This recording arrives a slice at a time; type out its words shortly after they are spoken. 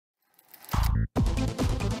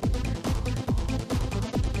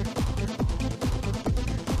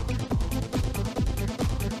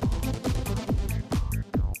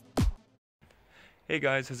Hey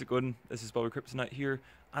guys, how's it going? This is BobbyKBikes here,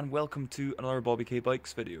 and welcome to another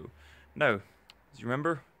BobbyKBikes video. Now, as you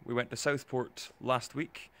remember, we went to Southport last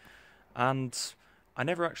week, and I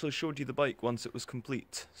never actually showed you the bike once it was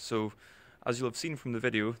complete. So, as you'll have seen from the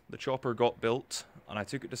video, the chopper got built, and I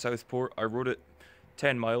took it to Southport, I rode it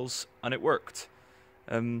 10 miles, and it worked.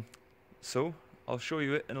 So, I'll show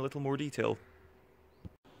you it in a little more detail.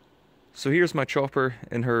 So here's my chopper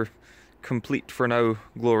in her complete for now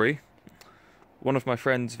glory. One of my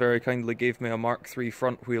friends very kindly gave me a Mark III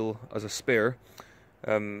front wheel as a spare,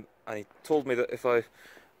 and he told me that if I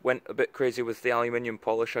went a bit crazy with the aluminium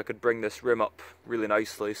polish I could bring this rim up really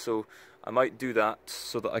nicely, so I might do that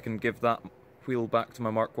so that I can give that wheel back to my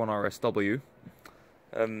Mark I RSW.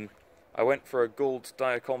 I went for a gold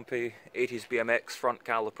Diacompi 80s BMX front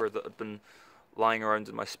caliper that had been lying around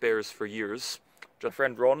in my spares for years. My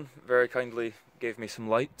friend Ron very kindly gave me some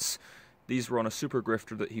lights. These were on a Super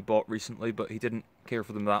Grifter that he bought recently, but he didn't care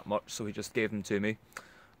for them that much, so he just gave them to me.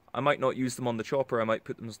 I might not use them on the chopper, I might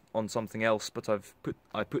put them on something else, but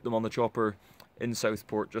I put them on the chopper in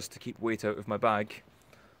Southport just to keep weight out of my bag.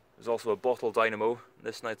 There's also a bottle dynamo,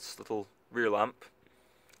 this nice little rear lamp.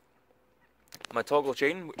 My toggle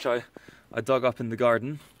chain, which I dug up in the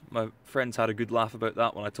garden. My friends had a good laugh about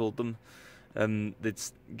that when I told them. They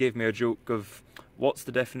gave me a joke of, what's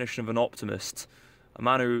the definition of an optimist? A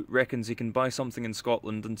man who reckons he can buy something in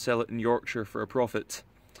Scotland and sell it in Yorkshire for a profit.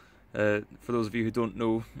 For those of you who don't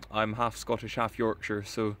know, I'm half Scottish, half Yorkshire,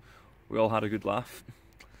 so we all had a good laugh.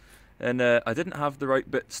 And I didn't have the right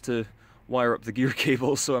bits to wire up the gear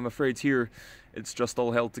cable, so I'm afraid here it's just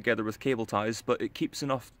all held together with cable ties, but it keeps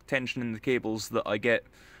enough tension in the cables that I get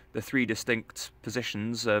the three distinct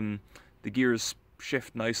positions. The gears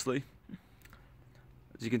shift nicely.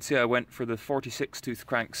 As you can see, I went for the 46 tooth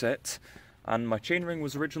crankset, and my chainring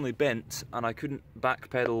was originally bent and I couldn't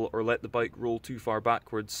backpedal or let the bike roll too far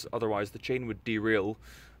backwards, otherwise the chain would derail,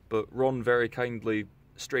 but Ron very kindly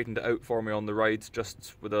straightened it out for me on the ride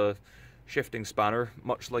just with a shifting spanner,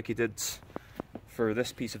 much like he did for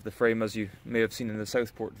this piece of the frame, as you may have seen in the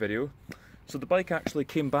Southport video. So the bike actually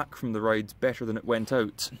came back from the ride better than it went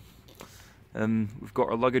out. We've got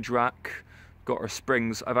our luggage rack, got our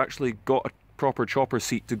springs. I've actually got a proper chopper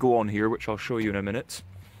seat to go on here, which I'll show you in a minute.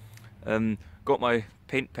 Got my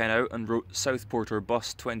paint pen out and wrote Southporter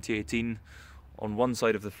Bus 2018 on one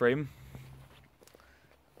side of the frame,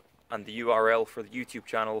 and the URL for the YouTube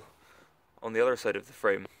channel on the other side of the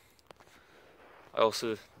frame. I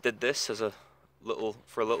also did this as a little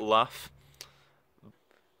laugh.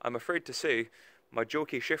 I'm afraid to say my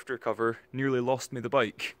jokey shifter cover nearly lost me the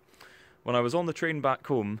bike. When I was on the train back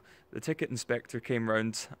home, the ticket inspector came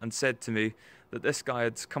round and said to me that this guy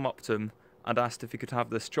had come up to him and asked if he could have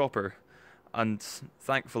this chopper, and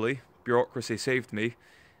thankfully, bureaucracy saved me.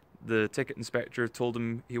 The ticket inspector told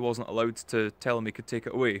him he wasn't allowed to tell him he could take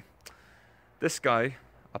it away. This guy,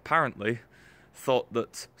 apparently, thought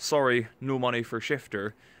that sorry, no money for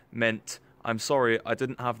shifter meant I'm sorry, I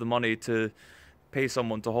didn't have the money to pay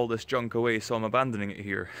someone to haul this junk away, so I'm abandoning it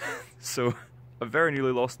here. So, I very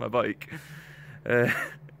nearly lost my bike.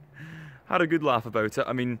 Had a good laugh about it.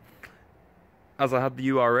 I mean, as I had the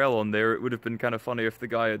URL on there, it would have been kind of funny if the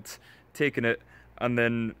guy had taken it and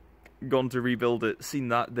then gone to rebuild it, seen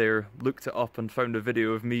that there, looked it up and found a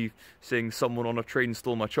video of me saying someone on a train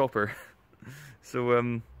stole my chopper.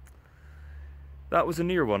 So that was a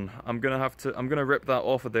near one. I'm gonna rip that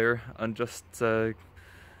off of there and just try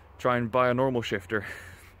and buy a normal shifter.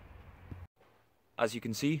 As you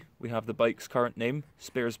can see, we have the bike's current name,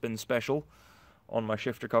 Spares Bin Special, on my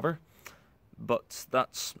shifter cover. But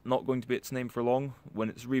that's not going to be its name for long. When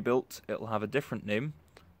it's rebuilt, it'll have a different name,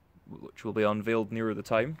 which will be unveiled nearer the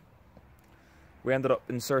time. We ended up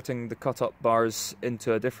inserting the cut-up bars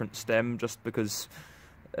into a different stem just because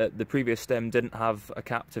the previous stem didn't have a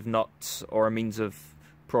captive nut or a means of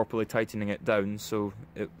properly tightening it down, so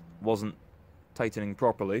it wasn't tightening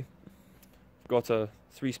properly. Got a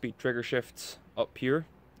 3-speed trigger shift up here,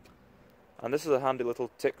 and this is a handy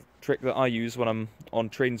little trick that I use when I'm on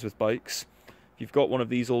trains with bikes. If you've got one of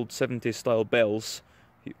these old 70s style bells,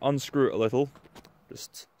 you unscrew it a little,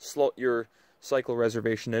 just slot your cycle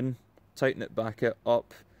reservation in, tighten it back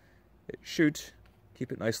up, it should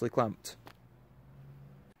keep it nicely clamped.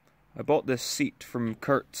 I bought this seat from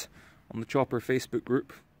Kurt on the Chopper Facebook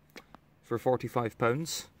group for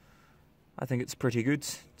 £45. I think it's pretty good.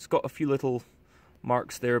 It's got a few little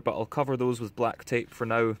marks there, but I'll cover those with black tape for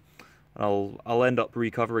now. I'll end up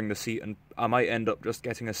recovering the seat, and I might end up just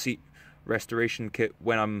getting a seat restoration kit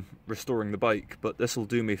when I'm restoring the bike, but this will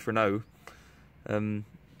do me for now.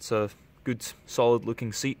 It's a good solid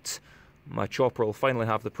looking seat. My chopper will finally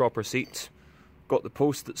have the proper seat. got the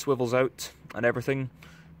post that swivels out and everything.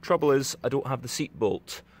 Trouble is, I don't have the seat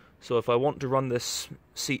bolt, so if I want to run this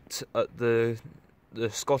seat at the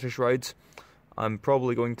Scottish ride, I'm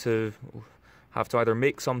probably going to have to either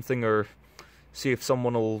make something or see if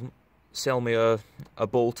someone will sell me a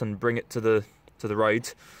bolt and bring it to the ride.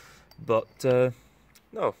 But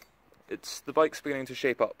no, the bike's beginning to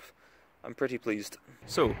shape up. I'm pretty pleased.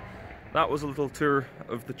 So that was a little tour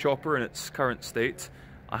of the chopper in its current state.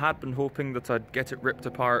 I had been hoping that I'd get it ripped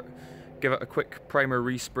apart, give it a quick primer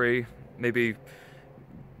respray, maybe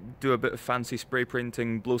do a bit of fancy spray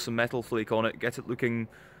painting, blow some metal flake on it, get it looking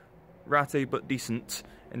ratty but decent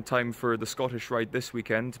in time for the Scottish ride this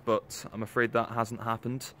weekend, but I'm afraid that hasn't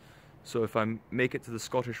happened. So if I make it to the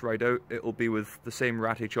Scottish ride out, it'll be with the same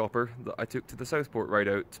ratty chopper that I took to the Southport ride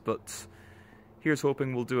out, but here's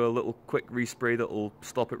hoping we'll do a little quick respray that'll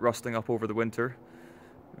stop it rusting up over the winter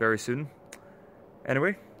very soon.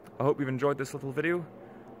 Anyway, I hope you've enjoyed this little video.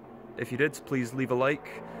 If you did, please leave a like,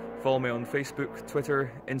 follow me on Facebook,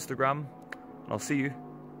 Twitter, Instagram, and I'll see you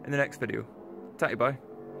in the next video. Tatty bye.